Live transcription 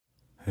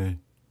Hey,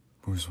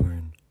 Bruce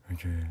Wayne,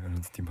 aka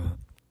Lxtbat4.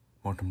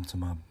 Welcome to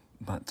my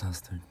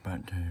Batastic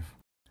BatCave.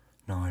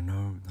 Now I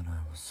know that I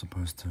was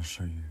supposed to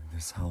show you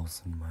this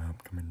house in my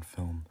upcoming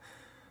film,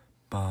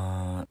 but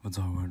I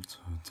went to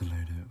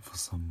delay it for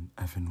some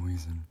effing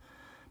reason.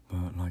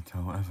 But like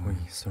how every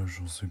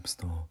social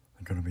superstar,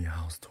 there gotta be a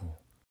house tour.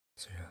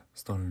 So yeah,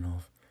 starting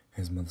off,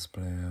 here's my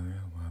display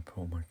area where I put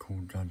all my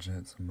cool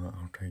gadgets and my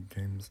arcade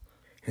games.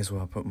 Here's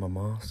where I put my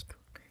mask.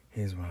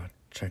 Here's where I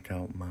check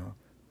out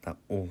that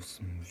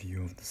awesome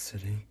view of the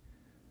city.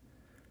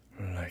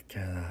 Like,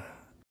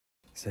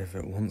 save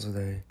it once a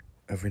day,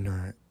 every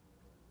night,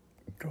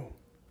 go.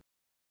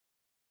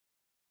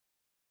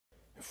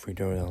 If we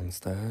go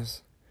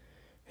downstairs,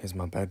 here's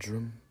my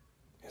bedroom.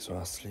 Here's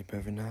where I sleep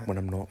every night when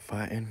I'm not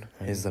fighting.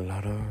 Here's the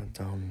ladder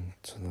down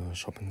to the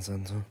shopping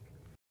centre.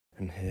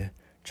 And here,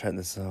 check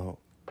this out,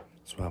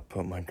 that's where I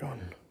put my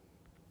gun.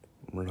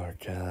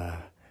 Like,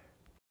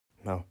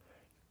 now,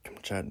 come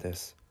check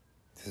this.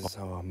 This is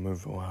how I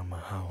move around my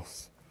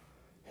house.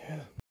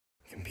 Yeah.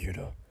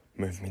 Computer,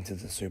 move me to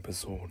the super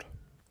sword.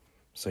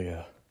 So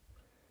yeah.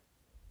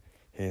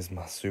 Here's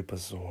my super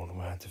sword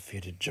where I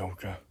defeated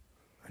Joker.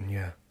 And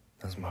yeah,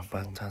 that's my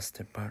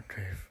fantastic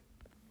BatCave.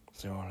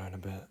 See you all in a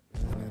bit.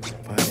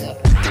 Bye.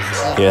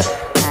 Yeah,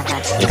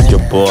 it's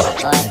your boy,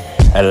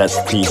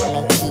 LST.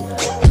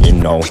 You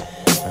know,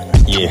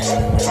 yeah.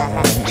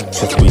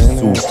 Cause we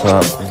suit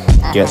up,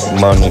 get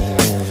money.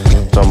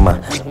 On my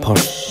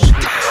push.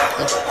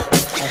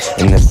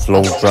 In this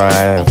slow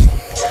drive,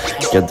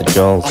 get the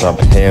girls up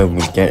here,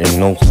 we getting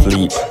no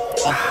sleep.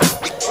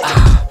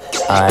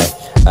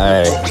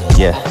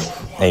 Yeah,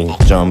 ain't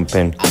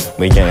jumping,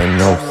 we getting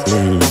no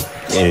sleep.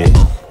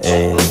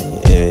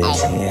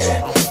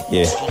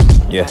 Yeah,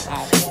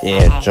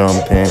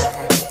 jumping,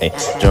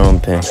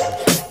 jumping,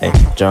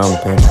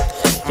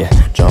 yeah,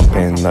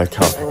 jumping the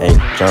car,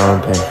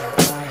 jumping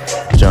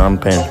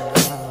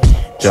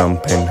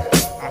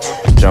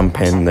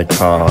the car, jumping the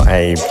car,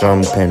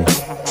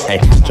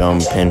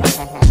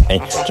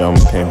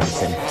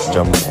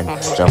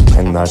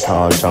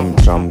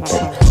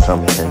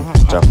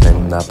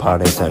 jumping the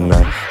party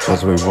tonight.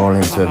 Cause we roll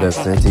into the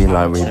city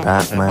like we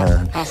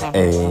Batman.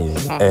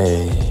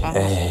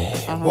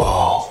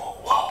 Whoa.